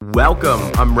Welcome,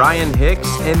 I'm Ryan Hicks,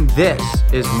 and this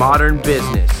is Modern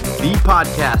Business, the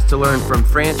podcast to learn from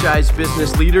franchise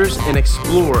business leaders and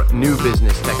explore new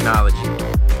business technology.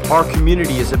 Our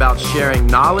community is about sharing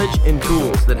knowledge and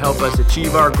tools that help us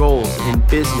achieve our goals in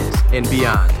business and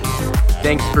beyond.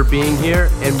 Thanks for being here,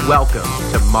 and welcome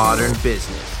to Modern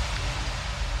Business.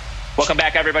 Welcome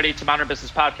back, everybody, to Modern Business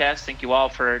Podcast. Thank you all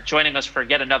for joining us for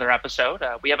yet another episode.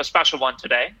 We have a special one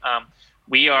today.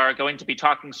 We are going to be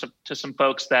talking to some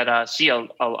folks that see a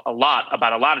lot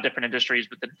about a lot of different industries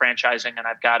within franchising. And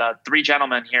I've got three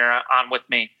gentlemen here on with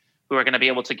me who are going to be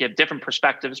able to give different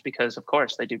perspectives because, of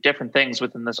course, they do different things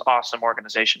within this awesome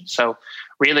organization. So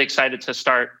really excited to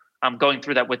start going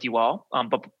through that with you all.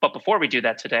 But before we do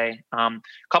that today, a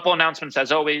couple announcements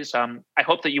as always. I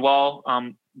hope that you all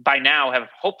by now have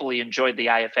hopefully enjoyed the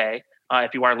IFA.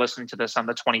 If you are listening to this on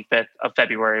the 25th of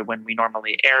February when we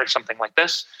normally air something like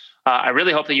this. I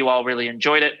really hope that you all really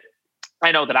enjoyed it.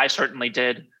 I know that I certainly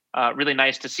did. Really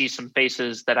nice to see some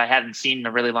faces that I hadn't seen in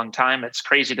a really long time. It's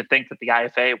crazy to think that the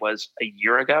IFA was a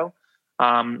year ago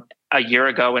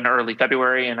in early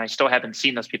February, and I still haven't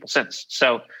seen those people since.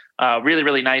 So really,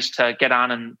 really nice to get on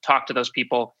and talk to those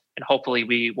people, and hopefully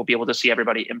we will be able to see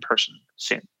everybody in person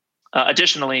soon.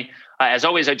 Additionally, as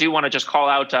always, I do want to just call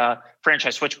out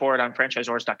Franchise Switchboard on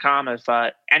franchisors.com.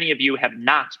 If any of you have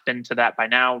not been to that by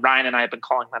now, Ryan and I have been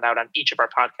calling that out on each of our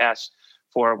podcasts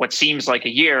for what seems like a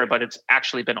year, but it's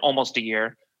actually been almost a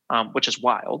year, which is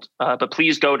wild. But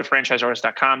please go to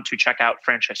franchisors.com to check out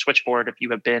Franchise Switchboard. If you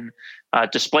have been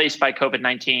displaced by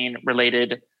COVID-19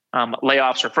 related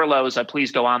layoffs or furloughs,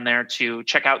 please go on there to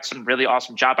check out some really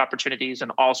awesome job opportunities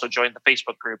and also join the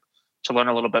Facebook group to learn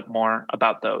a little bit more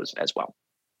about those as well.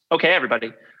 Okay,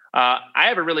 everybody. I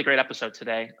have a really great episode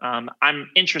today. I'm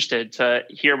interested to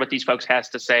hear what these folks has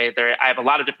to say. I have a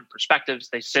lot of different perspectives.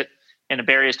 They sit in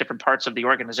various different parts of the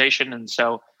organization. And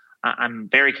so I'm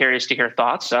very curious to hear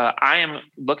thoughts. I am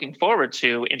looking forward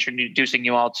to introducing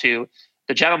you all to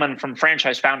the gentleman from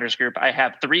Franchise Founders Group. I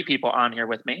have three people on here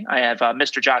with me. I have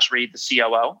Mr. Josh Reed, the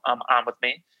COO, on with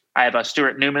me. I have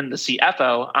Stuart Newman, the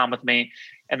CFO, on with me.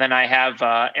 And then I have,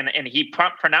 and he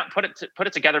put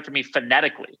it together for me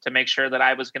phonetically to make sure that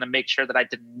I was going to make sure that I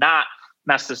did not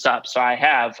mess this up. So I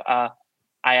have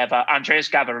Andres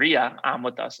Gaviria on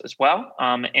with us as well,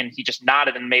 and he just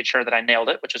nodded and made sure that I nailed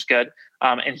it, which is good.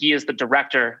 And he is the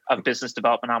director of business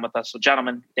development on with us. So,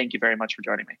 gentlemen, thank you very much for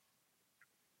joining me.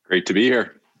 Great to be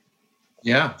here.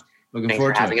 Yeah, looking Thanks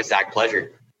forward for having us, Zach.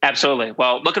 Pleasure. Absolutely.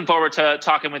 Well, looking forward to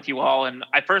talking with you all. And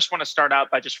I first want to start out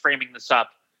by just framing this up.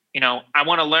 I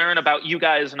want to learn about you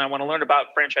guys and I want to learn about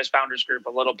Franchise Founders Group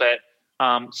a little bit.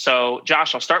 So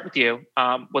Josh, I'll start with you.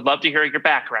 Would love to hear your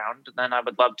background. And then I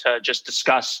would love to just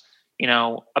discuss,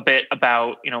 a bit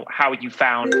about, how you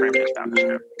found Franchise Founders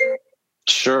Group.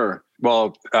 Sure.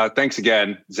 Well, thanks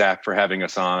again, Zach, for having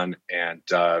us on, and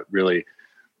really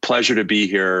pleasure to be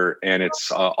here. And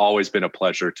it's always been a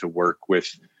pleasure to work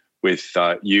with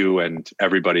you and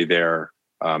everybody there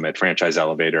at Franchise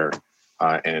Elevator.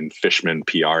 And Fishman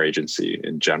PR agency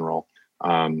in general.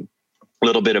 A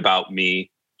little bit about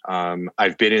me.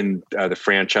 I've been in the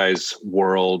franchise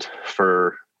world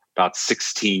for about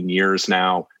 16 years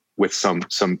now with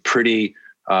some pretty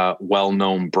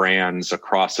well-known brands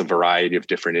across a variety of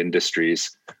different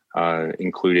industries,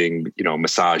 including,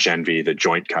 Massage Envy, The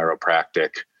Joint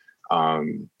Chiropractic,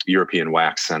 European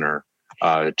Wax Center,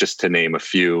 just to name a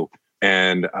few.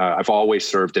 And I've always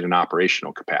served in an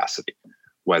operational capacity,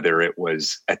 whether it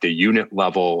was at the unit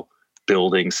level,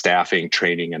 building, staffing,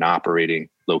 training, and operating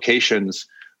locations,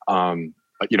 all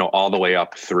the way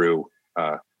up through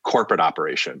corporate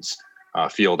operations,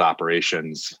 field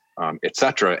operations, et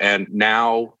cetera. And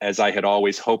now, as I had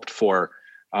always hoped for,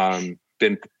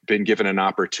 been given an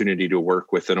opportunity to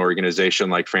work with an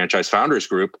organization like Franchise Founders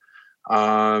Group,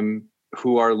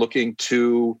 who are looking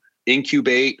to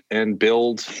incubate and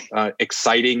build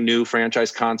exciting new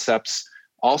franchise concepts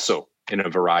also in a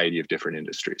variety of different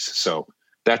industries. So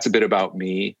that's a bit about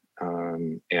me,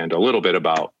 and a little bit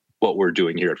about what we're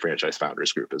doing here at Franchise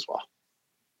Founders Group as well.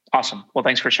 Awesome. Well,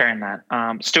 thanks for sharing that.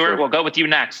 Stuart, Sure. We'll go with you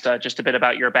next. Just a bit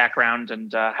about your background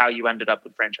and how you ended up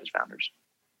with Franchise Founders.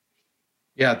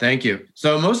 Yeah, thank you.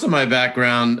 So most of my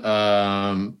background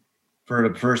for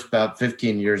the first about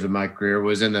 15 years of my career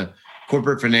was in the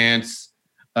corporate finance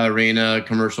arena,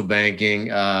 commercial banking,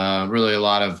 really a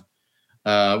lot of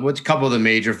with a couple of the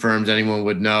major firms anyone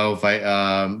would know. If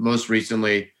I most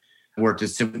recently worked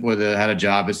had a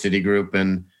job at Citigroup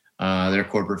and their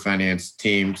corporate finance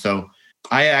team. So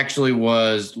I actually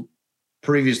was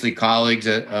previously colleagues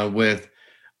with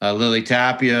Lily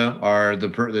Tapia,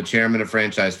 the chairman of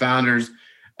Franchise Founders.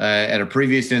 at a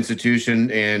previous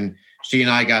institution, and she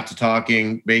and I got to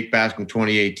talking back in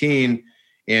 2018,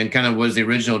 and kind of was the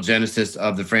original genesis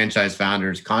of the Franchise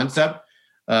Founders concept.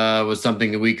 Was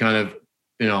something that we kind of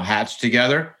hatched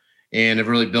together, and have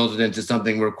really built it into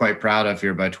something we're quite proud of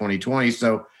here by 2020.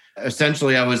 So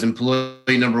essentially, I was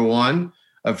employee number one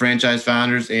of Franchise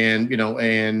Founders, and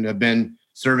have been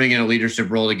serving in a leadership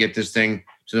role to get this thing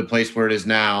to the place where it is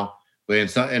now.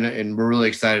 And we're really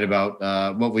excited about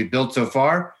what we've built so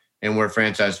far and where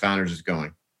Franchise Founders is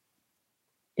going.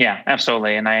 Yeah,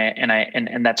 absolutely,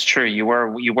 and that's true. You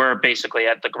were basically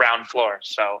at the ground floor,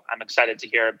 so I'm excited to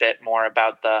hear a bit more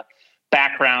about the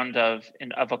background of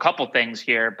a couple things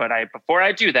here. But before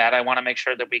I do that, I want to make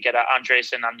sure that we get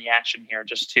Andres in on the action here,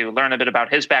 just to learn a bit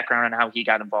about his background and how he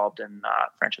got involved in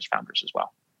Franchise Founders as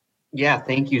well. Yeah,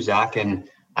 thank you, Zach. And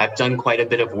I've done quite a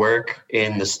bit of work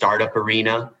in the startup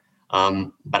arena,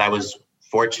 but I was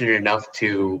fortunate enough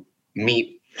to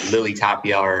meet Lily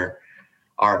Tapia,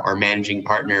 our managing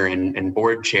partner and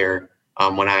board chair,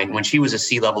 when she was a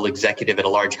C-level executive at a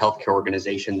large healthcare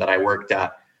organization that I worked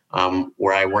at,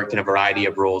 where I worked in a variety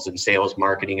of roles in sales,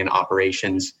 marketing, and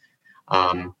operations.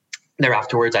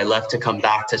 Thereafterwards, I left to come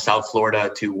back to South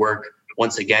Florida to work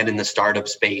once again in the startup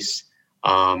space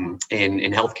in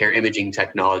healthcare imaging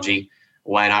technology,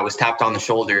 when I was tapped on the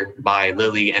shoulder by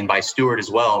Lily and by Stuart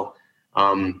as well,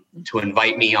 to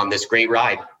invite me on this great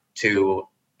ride to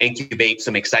incubate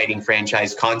some exciting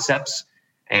franchise concepts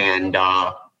and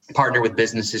partner with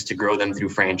businesses to grow them through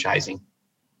franchising.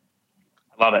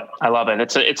 I love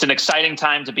it. It's an exciting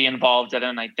time to be involved in,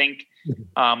 and I think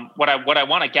what I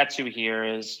want to get to here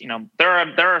is,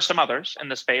 there are some others in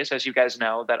the space, as you guys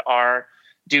know, that are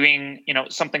doing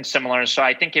something similar. So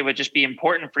I think it would just be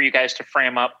important for you guys to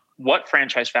frame up what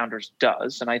Franchise Founders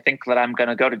does, and I think that I'm going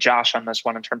to go to Josh on this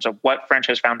one in terms of what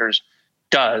Franchise Founders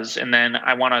does, and then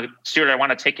Stuart, I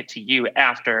want to take it to you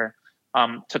after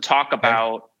to talk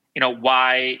about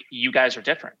why you guys are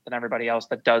different than everybody else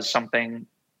that does something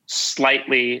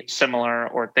slightly similar,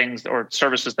 or things or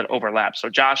services that overlap. So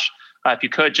Josh, if you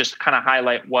could just kind of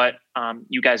highlight what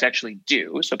you guys actually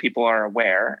do so people are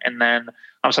aware, and then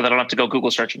so they don't have to go Google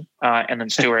searching. And then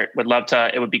Stuart,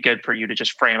 it would be good for you to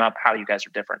just frame up how you guys are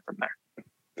different from there.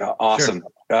 Awesome.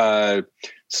 Sure.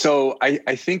 So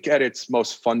I think at its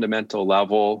most fundamental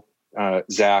level,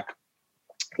 Zach,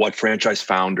 what Franchise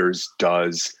Founders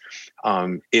does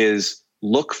is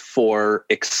look for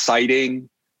exciting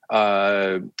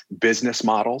business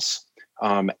models,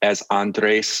 as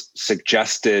Andres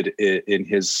suggested in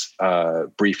his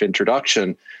brief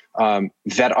introduction,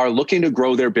 that are looking to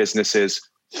grow their businesses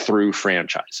through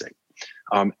franchising.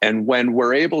 And when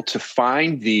we're able to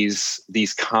find these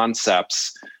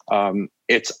concepts,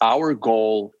 it's our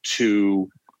goal to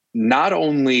not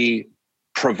only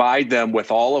provide them with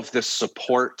all of the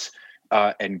support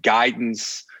and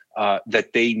guidance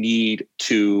that they need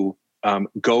to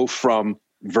go from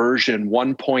version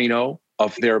 1.0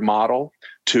 of their model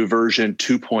to version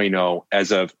 2.0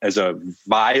 as a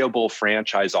viable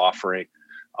franchise offering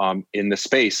in the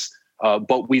space.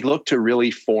 But we look to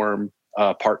really form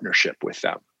a partnership with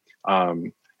them.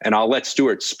 And I'll let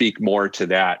Stuart speak more to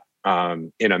that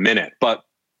in a minute. But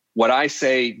when I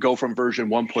say go from version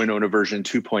 1.0 to version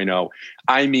 2.0,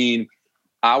 I mean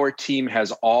our team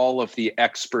has all of the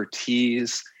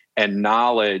expertise and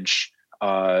knowledge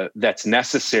that's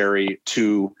necessary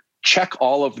to check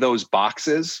all of those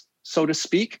boxes, so to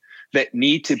speak, that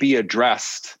need to be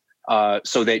addressed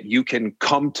so that you can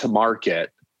come to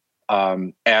market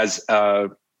as a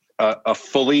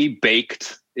fully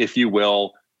baked, if you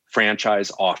will,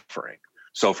 franchise offering.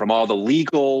 So from all the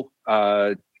legal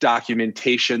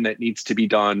documentation that needs to be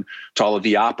done to all of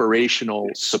the operational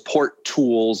support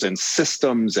tools and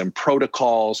systems and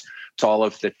protocols, to all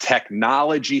of the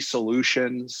technology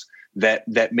solutions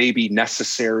that may be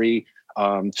necessary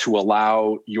to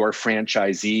allow your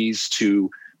franchisees to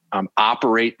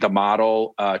operate the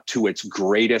model to its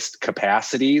greatest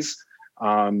capacities.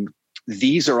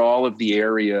 These are all of the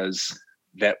areas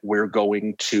that we're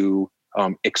going to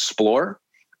explore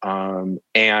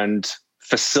and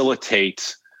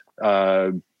facilitate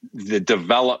the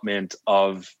development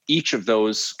of each of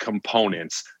those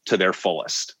components to their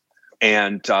fullest.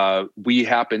 And we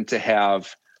happen to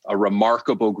have a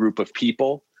remarkable group of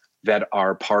people that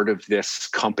are part of this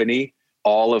company,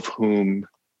 all of whom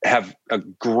have a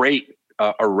great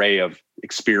array of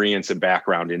experience and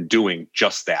background in doing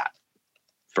just that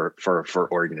for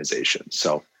organizations.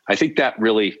 So I think that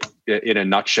really, in a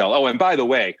nutshell. Oh, and by the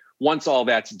way, once all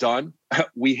that's done,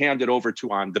 we hand it over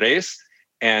to Andres,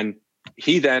 and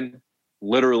he then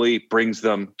literally brings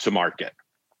them to market.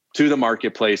 to the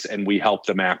marketplace, and we help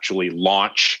them actually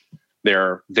launch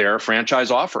their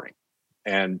franchise offering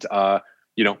and,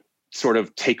 sort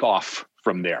of take off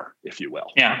from there, if you will.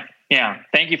 Yeah.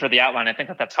 Thank you for the outline. I think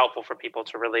that's helpful for people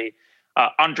to really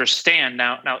understand.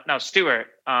 Now, Stuart,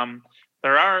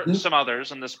 there are some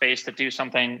others in the space that do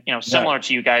something, similar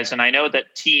to you guys. And I know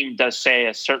that team does say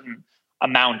a certain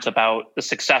amount about the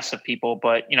success of people,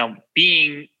 but,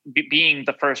 being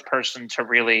the first person to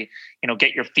really,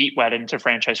 get your feet wet into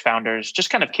Franchise Founders, just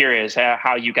kind of curious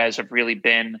how you guys have really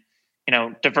been,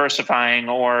 diversifying,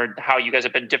 or how you guys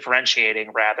have been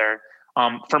differentiating rather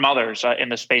from others in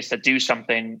the space that do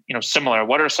something, similar.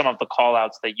 What are some of the call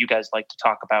outs that you guys like to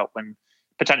talk about when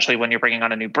you're bringing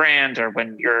on a new brand, or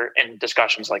when you're in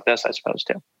discussions like this, I suppose,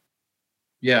 too?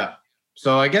 Yeah.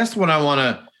 So I guess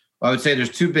I would say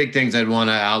there's two big things I'd want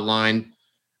to outline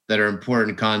that are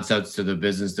important concepts to the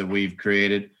business that we've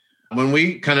created. When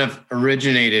we kind of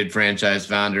originated Franchise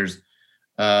Founders,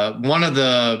 one of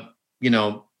the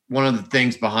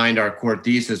things behind our core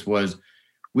thesis was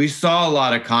we saw a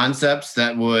lot of concepts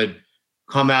that would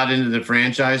come out into the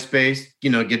franchise space,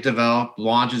 get developed,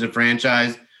 launch as a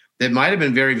franchise, that might have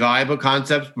been very valuable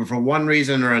concepts, but for one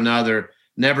reason or another,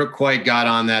 never quite got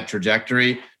on that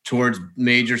trajectory towards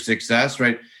major success,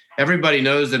 right? Everybody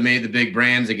knows that made the big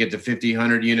brands that get to 50,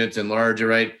 100 units and larger,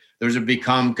 right? Those have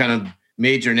become kind of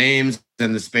major names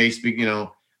in the space,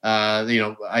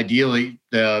 ideally,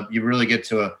 you really get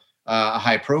to a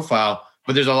high profile,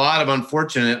 but there's a lot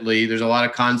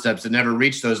of concepts that never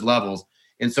reach those levels.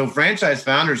 And so Franchise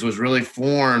Founders was really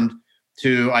formed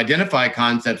to identify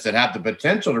concepts that have the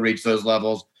potential to reach those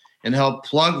levels and help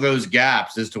plug those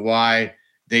gaps as to why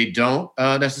they don't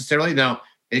necessarily. Now,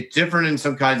 it's different in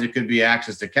some kinds. It could be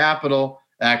access to capital,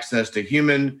 access to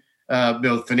human,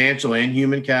 both financial and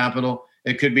human capital.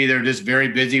 It could be they're just very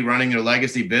busy running their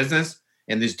legacy business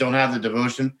and they just don't have the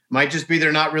devotion. Might just be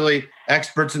they're not really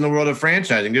experts in the world of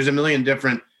franchising. There's a million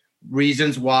different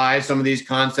reasons why some of these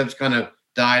concepts kind of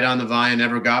died on the vine and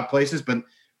never got places, but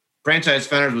Franchise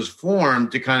Founders was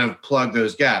formed to kind of plug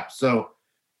those gaps. So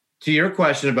to your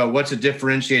question about what's a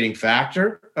differentiating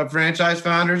factor of Franchise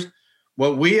Founders,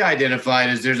 what we identified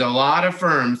is there's a lot of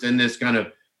firms in this kind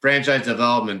of franchise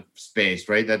development space,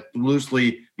 right? That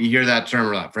loosely, you hear that term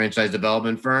a lot, franchise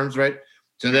development firms, right?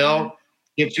 So they'll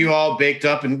get you all baked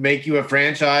up and make you a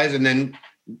franchise and then,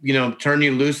 turn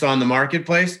you loose on the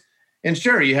marketplace. And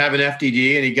sure, you have an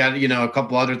FDD and you got, a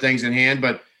couple other things in hand,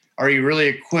 but are you really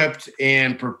equipped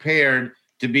and prepared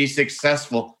to be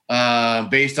successful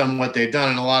based on what they've done?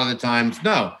 And a lot of the times,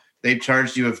 no, they've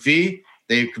charged you a fee,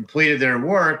 they've completed their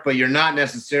work, but you're not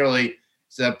necessarily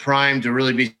primed to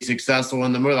really be successful.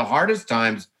 And one of the hardest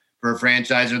times for a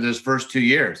franchise are those first 2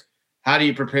 years. How do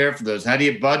you prepare for those? How do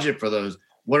you budget for those?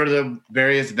 What are the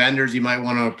various vendors you might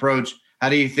want to approach? How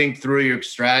do you think through your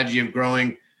strategy of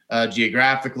growing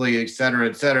geographically, et cetera,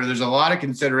 et cetera? There's a lot of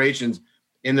considerations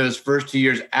in those first 2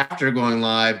 years after going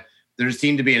live. There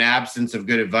seemed to be an absence of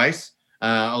good advice.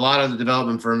 A lot of the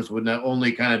development firms would not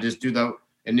only kind of just do the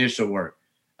initial work.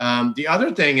 The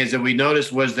other thing is that we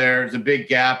noticed was there's a big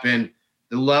gap in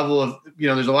the level of,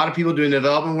 there's a lot of people doing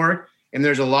development work, and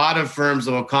there's a lot of firms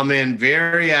that will come in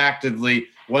very actively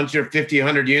once you're 50,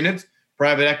 100 units.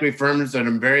 Private equity firms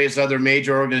and various other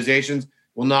major organizations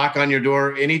will knock on your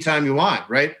door anytime you want,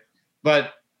 right?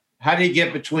 But how do you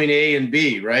get between A and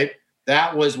B, right?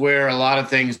 That was where a lot of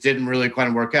things didn't really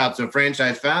quite work out. So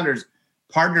Franchise Founders,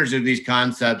 partners of these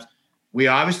concepts, we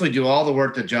obviously do all the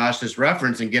work that Josh just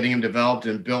referenced in getting them developed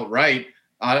and built right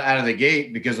out of the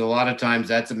gate, because a lot of times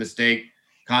that's a mistake.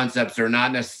 Concepts are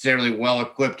not necessarily well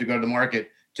equipped to go to the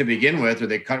market to begin with, or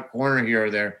they cut a corner here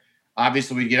or there.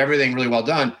 Obviously, we get everything really well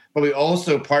done, but we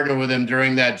also partner with them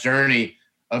during that journey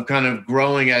of kind of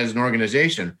growing as an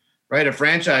organization, right? A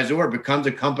franchisor becomes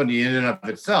a company in and of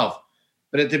itself.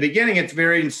 But at the beginning, it's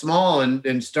very small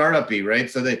and startup-y, right?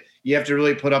 So that you have to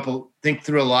really think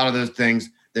through a lot of those things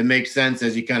that make sense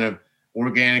as you kind of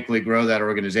organically grow that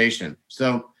organization.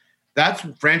 So that's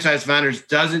Franchise Founders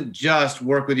doesn't just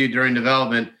work with you during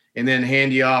development and then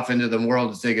hand you off into the world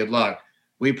and say good luck.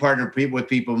 We partner with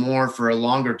people more for a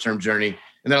longer-term journey,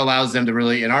 and that allows them to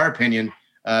really, in our opinion,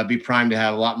 be primed to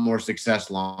have a lot more success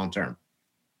long-term.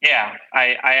 Yeah,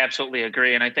 I absolutely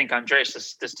agree. And I think,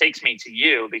 Andres, this takes me to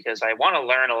you, because I want to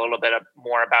learn a little bit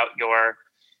more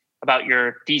about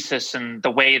your thesis and the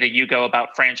way that you go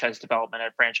about franchise development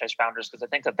at Franchise Founders, because I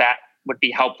think that would be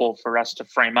helpful for us to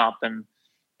frame up. And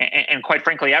quite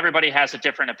frankly, everybody has a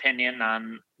different opinion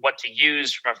on what to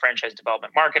use from a franchise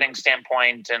development marketing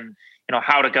standpoint, and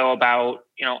how to go about,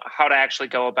 how to actually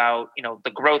go about,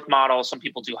 the growth model. Some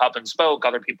people do hub and spoke,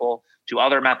 other people do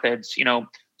other methods,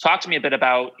 talk to me a bit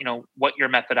about, what your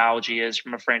methodology is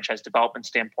from a franchise development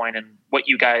standpoint, and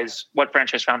what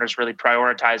Franchise Founders really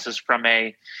prioritizes from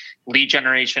a lead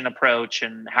generation approach,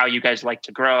 and how you guys like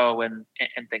to grow and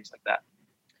things like that.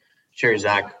 Sure,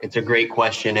 Zach. It's a great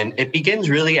question. And it begins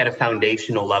really at a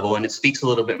foundational level. And it speaks a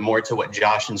little bit more to what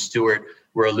Josh and Stuart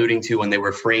were alluding to when they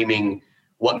were framing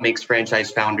what makes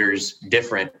Franchise Founders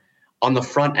different. On the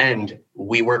front end,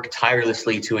 we work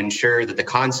tirelessly to ensure that the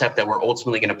concept that we're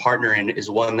ultimately going to partner in is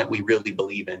one that we really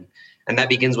believe in. And that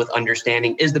begins with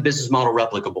understanding, is the business model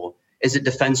replicable? Is it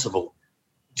defensible?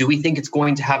 Do we think it's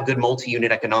going to have good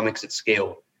multi-unit economics at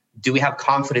scale? Do we have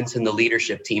confidence in the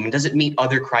leadership team? And does it meet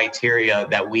other criteria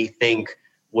that we think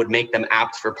would make them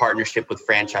apt for partnership with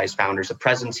Franchise Founders? A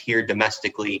presence here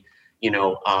domestically,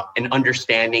 an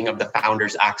understanding of the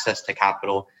founders' access to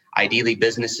capital, ideally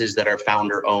businesses that are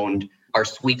founder owned. Our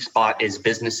sweet spot is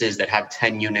businesses that have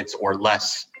 10 units or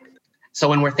less. So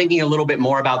when we're thinking a little bit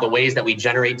more about the ways that we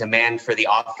generate demand for the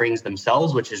offerings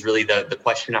themselves, which is really the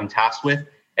question I'm tasked with,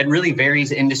 it really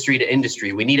varies industry to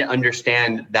industry. We need to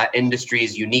understand that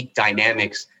industry's unique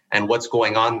dynamics and what's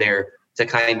going on there to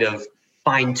kind of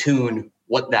fine tune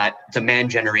what that demand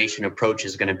generation approach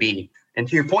is going to be. And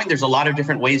to your point, there's a lot of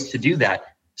different ways to do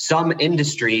that. Some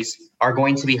industries are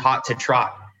going to be hot to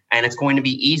trot, and it's going to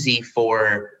be easy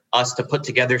for us to put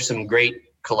together some great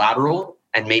collateral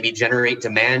and maybe generate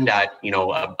demand at,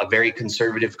 a very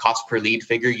conservative cost per lead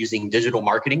figure using digital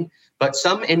marketing. But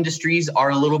some industries are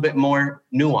a little bit more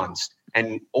nuanced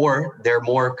or they're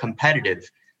more competitive,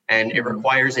 and it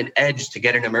requires an edge to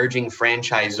get an emerging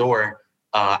franchisor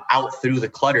out through the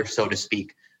clutter, so to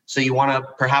speak. So you want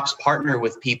to perhaps partner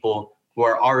with people who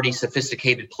are already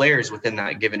sophisticated players within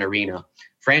that given arena.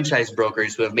 Franchise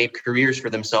brokers who have made careers for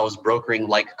themselves brokering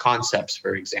like concepts,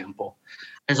 for example.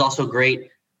 There's also great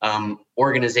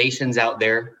organizations out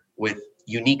there with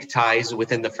unique ties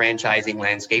within the franchising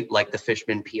landscape, like the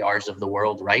Fishman PRs of the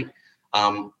world, right?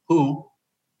 Who,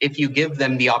 if you give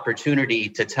them the opportunity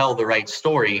to tell the right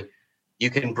story, you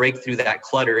can break through that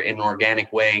clutter in an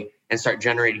organic way and start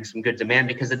generating some good demand.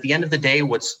 Because at the end of the day,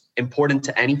 what's important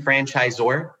to any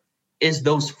franchisor is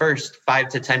those first 5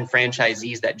 to 10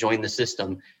 franchisees that join the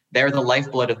system. They're the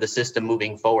lifeblood of the system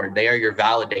moving forward. They are your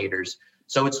validators.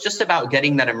 So it's just about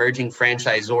getting that emerging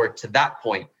franchisor to that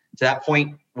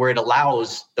point where it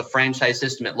allows the franchise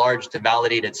system at large to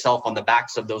validate itself on the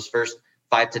backs of those first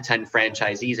 5 to 10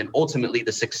 franchisees, and ultimately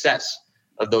the success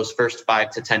of those first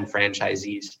 5 to 10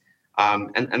 franchisees.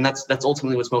 And that's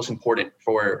ultimately what's most important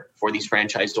for these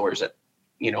franchisors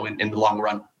in the long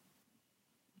run.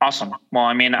 Awesome. Well,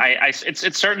 I mean,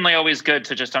 it's certainly always good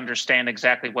to just understand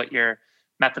exactly what your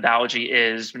methodology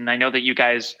is. And I know that you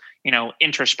guys,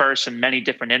 intersperse in many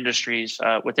different industries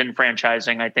within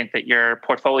franchising. I think that your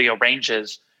portfolio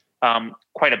ranges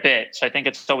quite a bit. So I think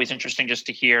it's always interesting just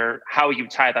to hear how you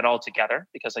tie that all together,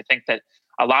 because I think that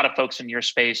a lot of folks in your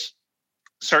space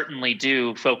certainly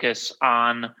do focus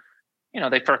on,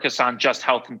 they focus on just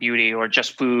health and beauty or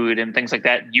just food and things like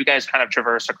that. You guys kind of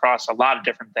traverse across a lot of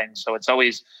different things. So it's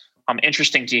always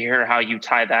interesting to hear how you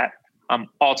tie that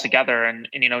all together. And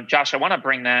Josh, I want to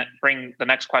bring the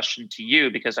next question to you,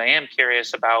 because I am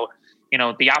curious about,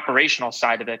 the operational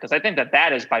side of it, because I think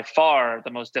that is by far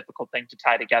the most difficult thing to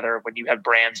tie together when you have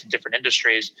brands in different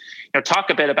industries. Talk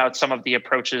a bit about some of the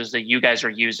approaches that you guys are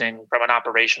using from an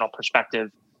operational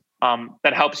perspective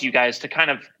that helps you guys to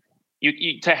kind of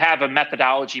to have a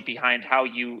methodology behind how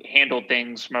you handle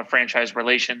things from a franchise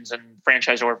relations and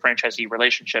franchisee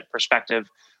relationship perspective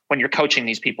when you're coaching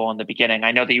these people in the beginning.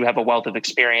 I know that you have a wealth of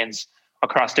experience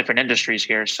across different industries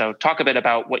here. So talk a bit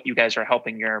about what you guys are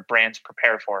helping your brands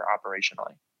prepare for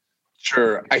operationally.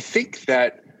 Sure. I think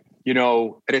that,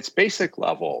 at its basic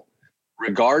level,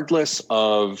 regardless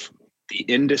of the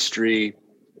industry,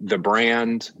 the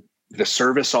brand, the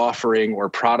service offering or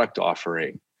product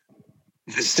offering,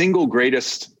 the single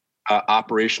greatest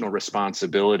operational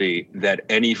responsibility that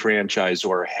any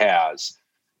franchisor has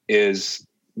is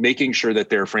making sure that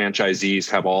their franchisees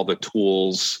have all the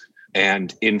tools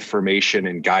and information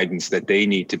and guidance that they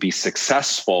need to be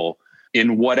successful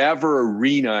in whatever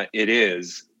arena it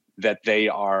is that they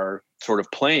are sort of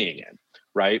playing in,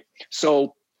 right?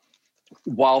 So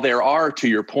while there are, to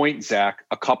your point, Zach,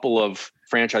 a couple of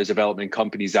franchise development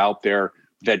companies out there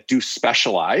that do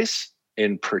specialize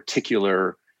in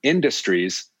particular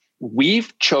industries,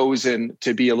 we've chosen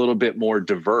to be a little bit more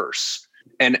diverse.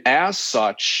 And as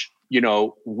such,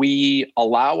 we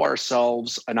allow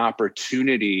ourselves an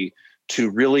opportunity to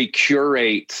really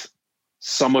curate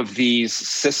some of these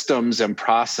systems and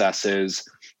processes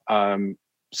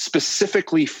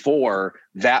specifically for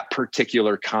that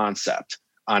particular concept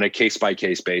on a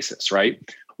case-by-case basis, right?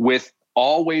 with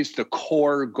always the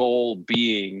core goal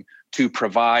being to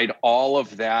provide all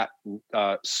of that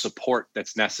support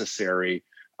that's necessary,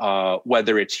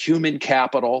 whether it's human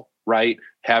capital, right?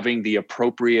 Having the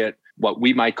appropriate, what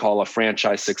we might call a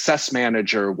franchise success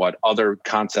manager, what other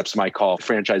concepts might call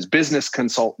franchise business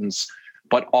consultants,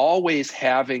 but always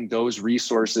having those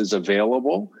resources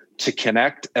available to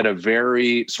connect at a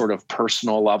very sort of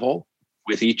personal level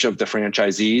with each of the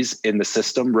franchisees in the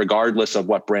system, regardless of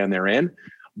what brand they're in.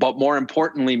 But more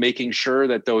importantly, making sure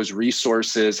that those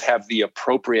resources have the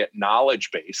appropriate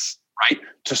knowledge base, right,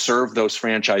 to serve those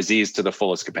franchisees to the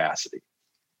fullest capacity.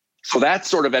 So that's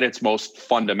sort of at its most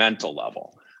fundamental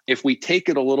level. If we take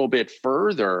it a little bit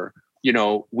further,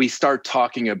 we start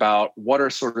talking about what are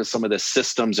sort of some of the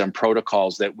systems and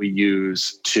protocols that we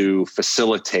use to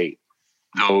facilitate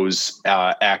those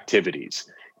activities.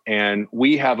 And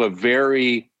we have a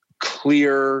very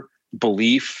clear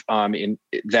belief in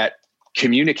that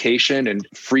communication and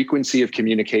frequency of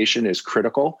communication is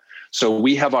critical. So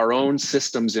we have our own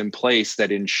systems in place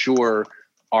that ensure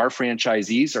our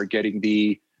franchisees are getting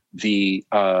the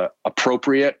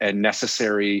appropriate and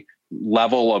necessary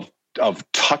level of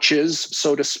touches,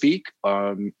 so to speak,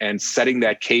 and setting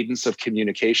that cadence of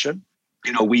communication.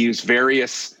 We use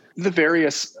the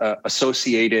various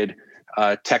associated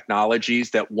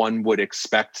technologies that one would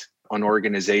expect an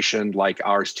organization like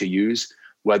ours to use,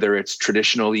 whether it's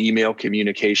traditional email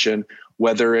communication,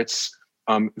 whether it's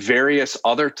various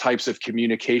other types of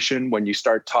communication when you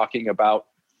start talking about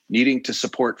needing to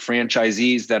support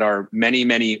franchisees that are many,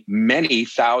 many, many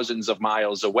thousands of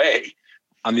miles away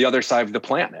on the other side of the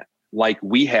planet, like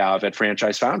we have at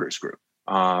Franchise Founders Group,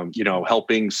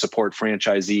 helping support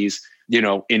franchisees,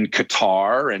 in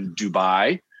Qatar and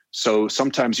Dubai. So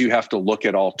sometimes you have to look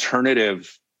at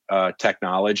alternative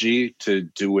technology to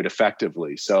do it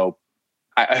effectively. So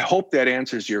I hope that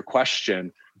answers your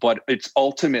question, but it's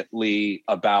ultimately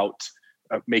about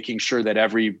making sure that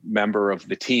every member of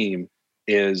the team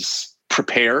is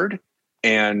prepared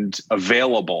and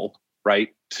available, right,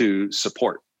 to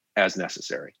support as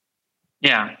necessary.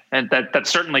 Yeah, and that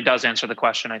certainly does answer the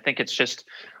question. I think it's just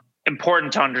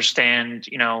important to understand,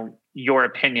 your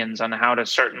opinions on how to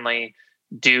certainly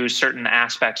do certain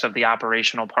aspects of the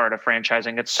operational part of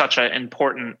franchising. It's such an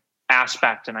important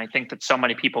aspect, and I think that so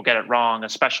many people get it wrong,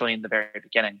 especially in the very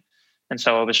beginning. And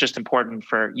so it was just important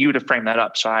for you to frame that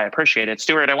up. So I appreciate it.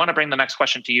 Stuart, I want to bring the next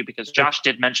question to you because Josh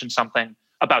did mention something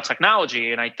about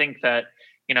technology. And I think that,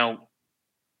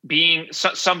 being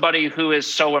somebody who is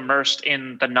so immersed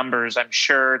in the numbers, I'm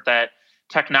sure that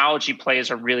technology plays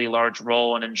a really large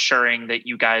role in ensuring that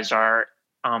you guys are,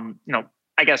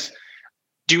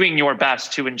 doing your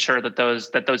best to ensure that those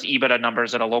EBITDA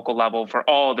numbers at a local level for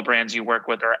all the brands you work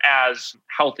with are as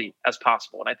healthy as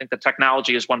possible. And I think that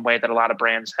technology is one way that a lot of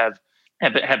brands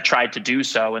have tried to do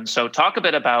so. And so talk a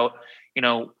bit about,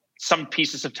 some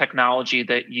pieces of technology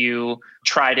that you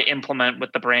try to implement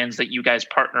with the brands that you guys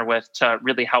partner with to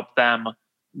really help them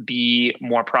be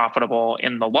more profitable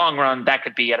in the long run. That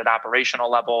could be at an operational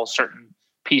level, certain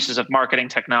pieces of marketing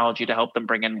technology to help them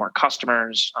bring in more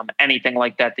customers, anything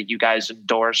like that you guys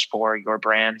endorse for your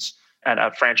brands at a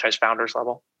Franchise Founders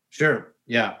level. Sure.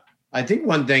 Yeah. I think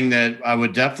one thing that I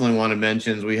would definitely want to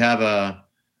mention is we have a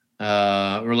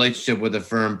relationship with the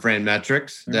firm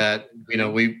Franmetrics that,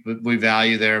 we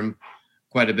value them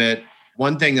quite a bit.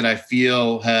 One thing that I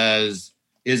feel is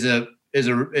an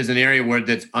area where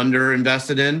that's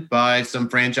underinvested in by some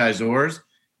franchisors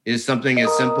is something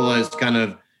as simple as kind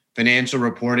of financial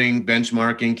reporting,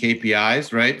 benchmarking,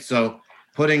 KPIs, right? So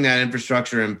putting that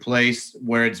infrastructure in place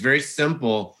where it's very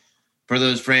simple for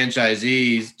those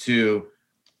franchisees to,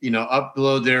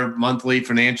 upload their monthly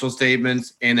financial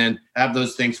statements and then have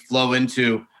those things flow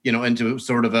into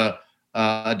sort of a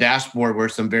dashboard where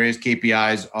some various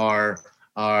KPIs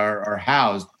are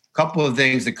housed. A couple of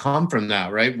things that come from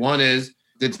that, right? One is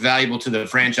that's valuable to the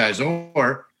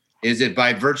franchisor is that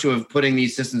by virtue of putting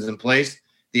these systems in place,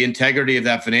 the integrity of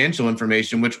that financial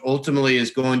information, which ultimately is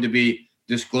going to be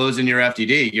disclosed in your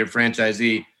FDD, your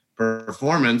franchisee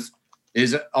performance,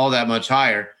 is all that much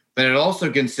higher. But it also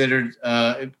makes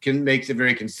it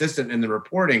very consistent in the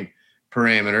reporting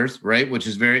parameters, right? Which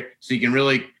is so you can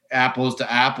really apples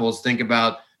to apples think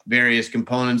about various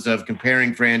components of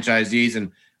comparing franchisees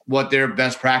and what their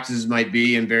best practices might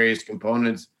be in various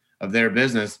components of their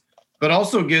business. But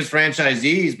also gives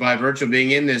franchisees, by virtue of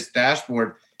being in this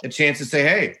dashboard, a chance to say,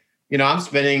 hey, I'm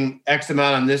spending X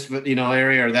amount on this,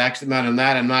 area or the X amount on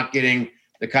that. I'm not getting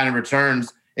the kind of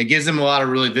returns. It gives them a lot of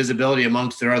really visibility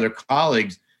amongst their other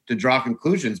colleagues to draw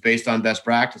conclusions based on best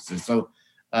practices. So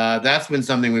that's been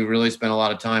something we've really spent a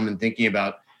lot of time in thinking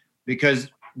about, because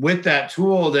with that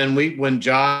tool, then when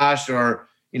Josh or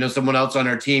someone else on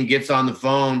our team gets on the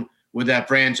phone with that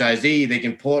franchisee, they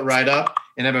can pull it right up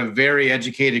and have a very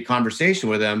educated conversation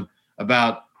with them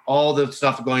about all the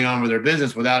stuff going on with their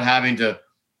business without having to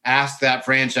ask that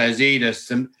franchisee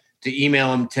to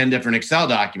email them 10 different Excel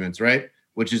documents, right?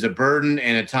 Which is a burden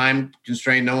and a time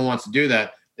constraint. No one wants to do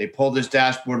that. They pull this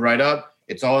dashboard right up.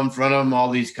 It's all in front of them, all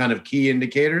these kind of key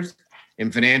indicators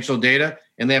and financial data,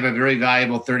 and they have a very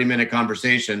valuable 30-minute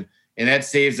conversation. And that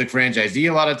saves the franchisee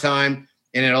a lot of time,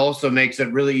 and it also makes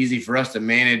it really easy for us to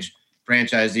manage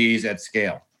franchisees at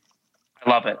scale. I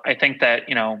love it. I think that,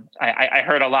 I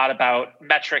heard a lot about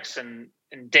metrics and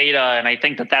data, and I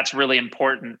think that that's really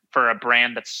important for a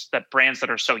brand brands that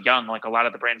are so young, like a lot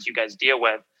of the brands you guys deal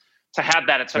with, to have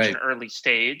that at such an early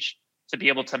stage, to be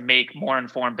able to make more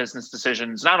informed business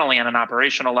decisions, not only on an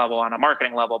operational level, on a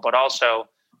marketing level, but also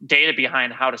data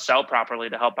behind how to sell properly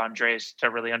to help Andres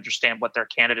to really understand what their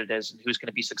candidate is and who's going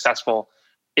to be successful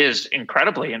is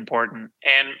incredibly important.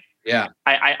 And yeah,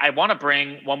 I want to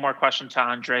bring one more question to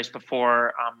Andres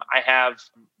before I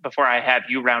have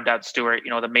you round out, Stuart,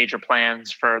 the major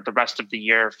plans for the rest of the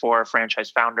year for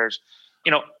franchise founders.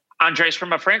 Andres,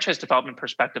 from a franchise development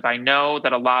perspective, I know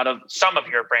that some of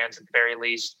your brands at the very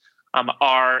least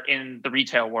are in the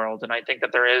retail world. And I think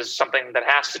that there is something that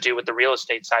has to do with the real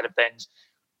estate side of things.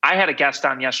 I had a guest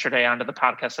on yesterday onto the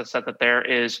podcast that said that there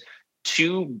is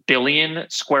 2 billion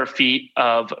square feet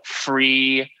of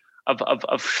free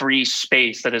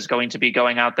space that is going to be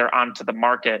going out there onto the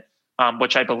market,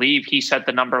 which I believe he said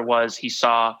the number was, he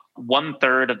saw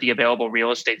 1/3 of the available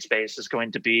real estate space is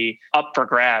going to be up for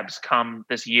grabs come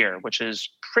this year, which is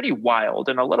pretty wild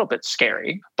and a little bit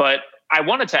scary. But I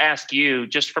wanted to ask you,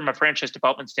 just from a franchise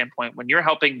development standpoint, when you're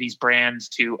helping these brands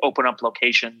to open up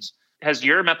locations, has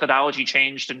your methodology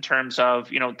changed in terms of,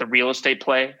 the real estate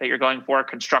play that you're going for?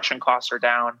 Construction costs are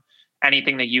down.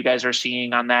 Anything that you guys are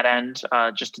seeing on that end,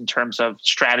 just in terms of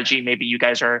strategy? Maybe you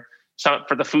guys are,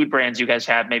 for the food brands you guys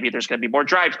have, maybe there's going to be more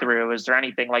drive-through. Is there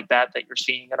anything like that you're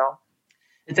seeing at all?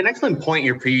 It's an excellent point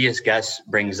your previous guest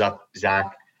brings up,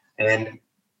 Zach. And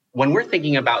when we're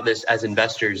thinking about this as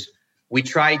investors, we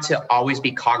try to always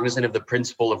be cognizant of the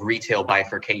principle of retail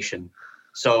bifurcation.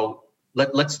 So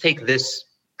let's take this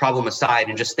problem aside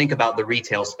and just think about the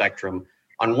retail spectrum.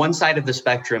 On one side of the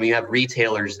spectrum, you have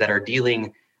retailers that are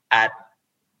dealing at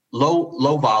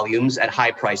low volumes at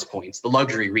high price points, the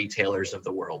luxury retailers of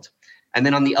the world. And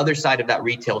then on the other side of that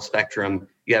retail spectrum,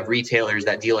 you have retailers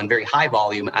that deal in very high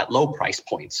volume at low price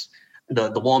points, the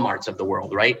Walmarts of the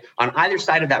world, right? On either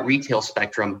side of that retail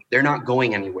spectrum, they're not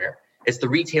going anywhere. It's the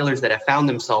retailers that have found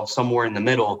themselves somewhere in the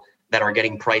middle that are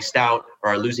getting priced out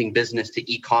or are losing business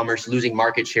to e-commerce, losing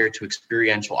market share to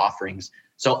experiential offerings.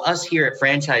 So us here at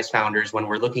Franchise Founders, when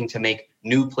we're looking to make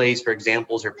new plays for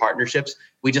examples or partnerships,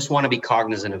 we just want to be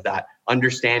cognizant of that,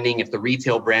 understanding if the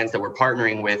retail brands that we're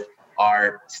partnering with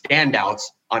are standouts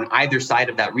on either side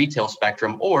of that retail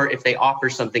spectrum, or if they offer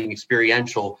something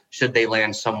experiential, should they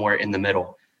land somewhere in the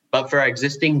middle. But for our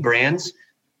existing brands,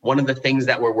 one of the things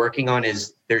that we're working on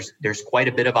is there's quite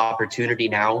a bit of opportunity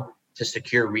now to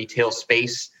secure retail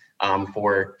space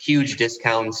for huge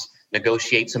discounts,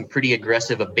 negotiate some pretty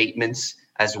aggressive abatements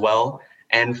as well.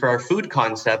 And for our food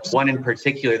concepts, one in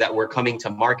particular that we're coming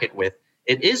to market with,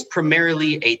 it is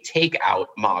primarily a takeout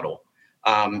model.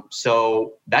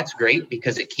 So that's great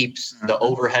because it keeps the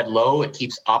overhead low, it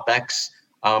keeps OpEx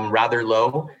rather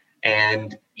low.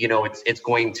 And, it's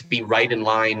going to be right in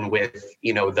line with,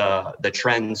 the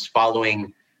trends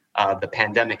following the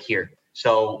pandemic here.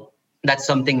 So that's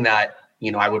something that,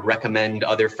 I would recommend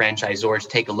other franchisors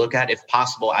take a look at. If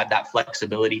possible, add that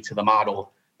flexibility to the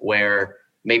model where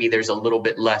maybe there's a little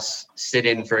bit less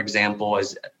sit-in, for example,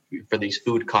 as for these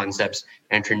food concepts,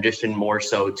 and transition more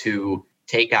so to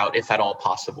takeout if at all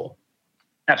possible.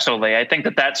 Absolutely. I think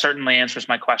that certainly answers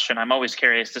my question. I'm always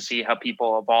curious to see how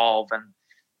people evolve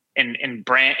and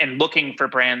brand and looking for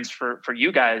brands for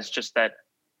you guys just that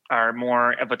are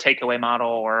more of a takeaway model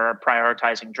or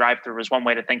prioritizing drive-through is one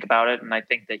way to think about it. And I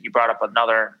think that you brought up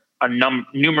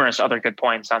numerous other good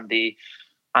points on the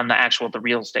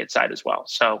real estate side as well.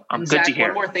 So good to hear.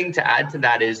 One more thing to add to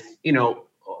that is,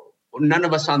 none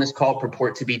of us on this call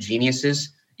purport to be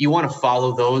geniuses. You want to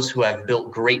follow those who have built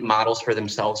great models for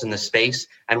themselves in the space.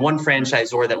 And one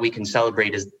franchisor that we can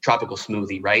celebrate is Tropical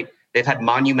Smoothie, right? They've had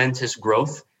monumentous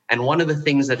growth. And one of the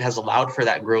things that has allowed for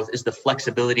that growth is the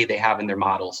flexibility they have in their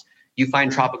models. You find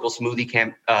Tropical Smoothie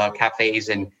cafes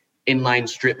and inline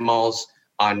strip malls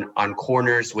on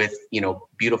corners with,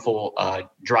 beautiful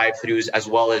drive-throughs as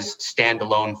well as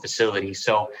standalone facilities.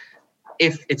 So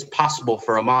if it's possible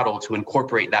for a model to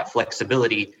incorporate that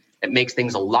flexibility, It makes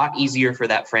things a lot easier for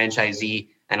that franchisee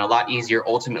and a lot easier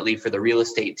ultimately for the real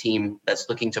estate team that's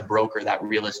looking to broker that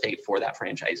real estate for that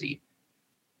franchisee.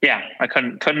 Yeah, I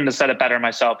couldn't have said it better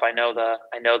myself. I know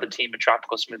the team at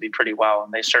Tropical Smoothie pretty well,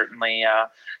 and they certainly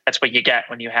that's what you get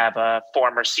when you have a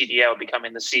former CDO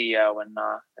becoming the CEO, and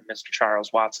Mr.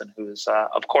 Charles Watson, who is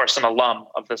of course an alum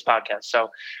of this podcast. So,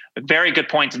 very good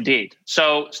point indeed.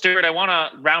 So, Stuart, I want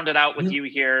to round it out with you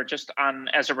here, just on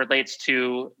as it relates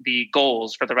to the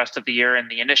goals for the rest of the year and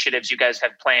the initiatives you guys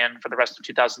have planned for the rest of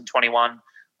 2021.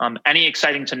 Any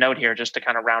exciting to note here, just to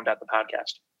kind of round out the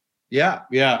podcast? Yeah.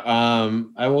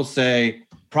 I will say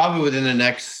probably within the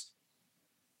next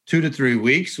 2 to 3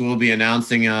 weeks, we'll be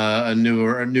announcing a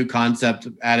new concept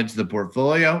added to the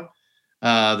portfolio.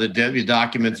 The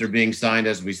documents are being signed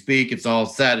as we speak. It's all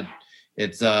set.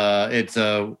 It's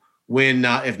a when,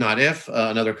 not if,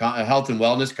 another health and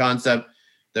wellness concept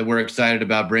that we're excited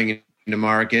about bringing to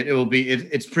market.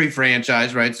 It's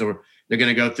pre-franchise, right? So they're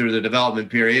going to go through the development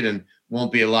period and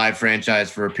won't be a live franchise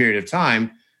for a period of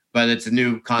time. But it's a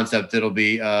new concept that'll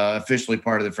be officially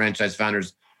part of the Franchise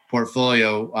Founders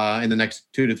portfolio in the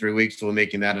next 2 to 3 weeks. So we're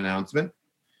making that announcement.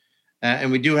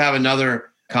 And we do have another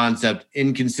concept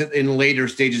in later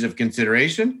stages of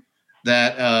consideration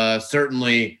that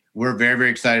certainly we're very, very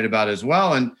excited about as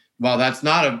well. And while that's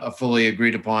not a fully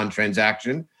agreed upon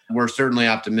transaction, we're certainly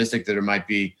optimistic that there might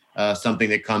be something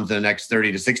that comes in the next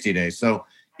 30 to 60 days. So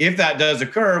if that does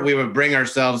occur, we would bring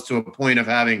ourselves to a point of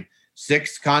having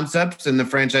 6 concepts in the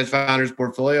Franchise Founders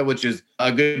portfolio, which is a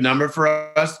good number for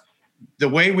us. The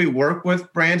way we work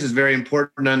with brands is very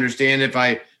important to understand.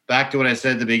 Back to what I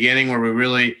said at the beginning, where we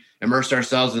really immerse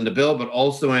ourselves in the build, but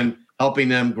also in helping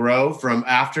them grow from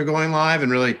after going live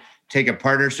and really take a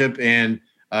partnership and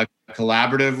a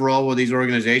collaborative role with these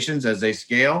organizations as they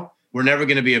scale. We're never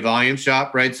going to be a volume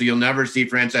shop, right? So you'll never see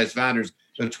Franchise Founders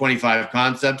with 25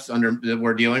 concepts that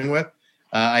we're dealing with.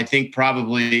 I think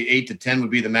probably 8 to 10 would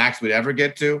be the max we'd ever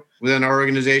get to within our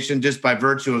organization, just by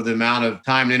virtue of the amount of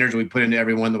time and energy we put into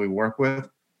everyone that we work with.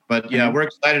 But yeah, we're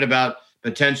excited about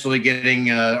potentially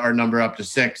getting our number up to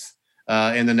 6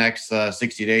 in the next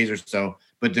 60 days or so.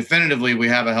 But definitively, we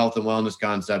have a health and wellness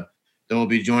concept that will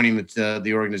be joining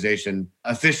the organization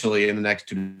officially in the next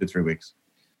 2 to 3 weeks.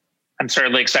 I'm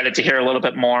certainly excited to hear a little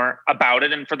bit more about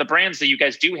it. And for the brands that you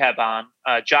guys do have on,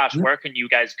 Josh, where can you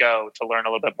guys go to learn a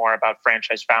little bit more about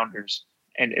Franchise Founders?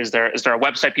 And is there a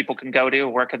website people can go to?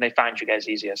 Where can they find you guys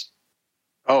easiest?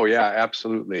 Oh, yeah,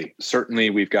 absolutely.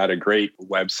 Certainly, we've got a great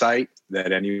website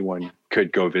that anyone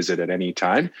could go visit at any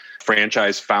time,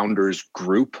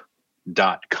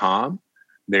 franchisefoundersgroup.com.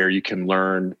 There you can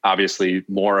learn, obviously,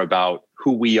 more about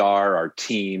who we are, our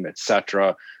team, et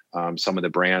cetera, some of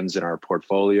the brands in our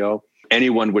portfolio.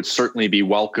 Anyone would certainly be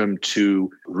welcome to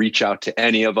reach out to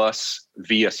any of us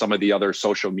via some of the other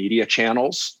social media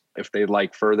channels if they'd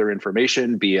like further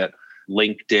information, be it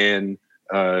LinkedIn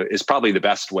is probably the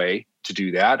best way to do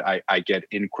that. I get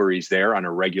inquiries there on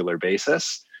a regular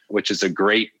basis, which is a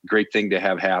great thing to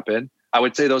have happen. I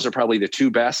would say those are probably the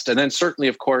 2 best. And then certainly,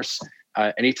 of course,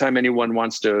 anytime anyone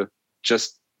wants to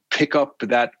just pick up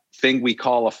that thing we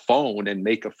call a phone and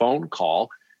make a phone call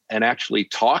and actually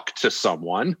talk to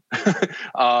someone,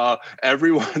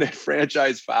 everyone at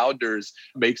Franchise Founders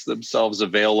makes themselves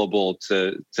available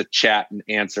to chat and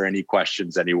answer any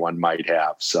questions anyone might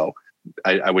have. So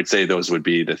I would say those would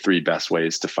be the 3 best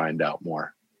ways to find out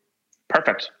more.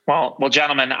 Perfect. Well,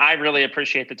 gentlemen, I really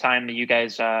appreciate the time that you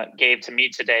guys gave to me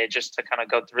today just to kind of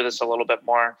go through this a little bit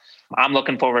more. I'm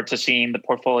looking forward to seeing the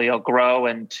portfolio grow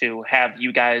and to have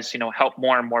you guys, help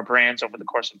more and more brands over the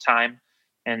course of time.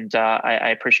 And I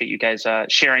appreciate you guys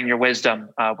sharing your wisdom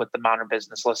with the Modern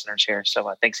Business listeners here.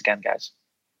 So thanks again, guys.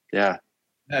 Yeah.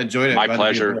 I enjoyed it. My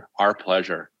pleasure. Our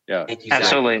pleasure. Yeah. Thank you,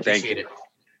 absolutely. Appreciate it.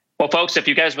 Well, folks, if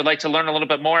you guys would like to learn a little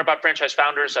bit more about Franchise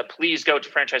Founders, please go to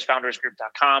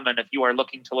franchisefoundersgroup.com. And if you are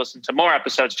looking to listen to more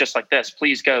episodes just like this,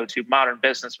 please go to Modern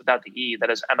Business without the E.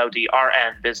 That is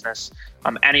MODRN Business,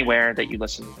 anywhere that you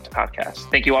listen to podcasts.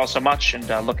 Thank you all so much, and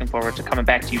looking forward to coming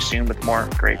back to you soon with more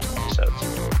great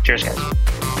episodes. Cheers,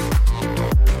 guys.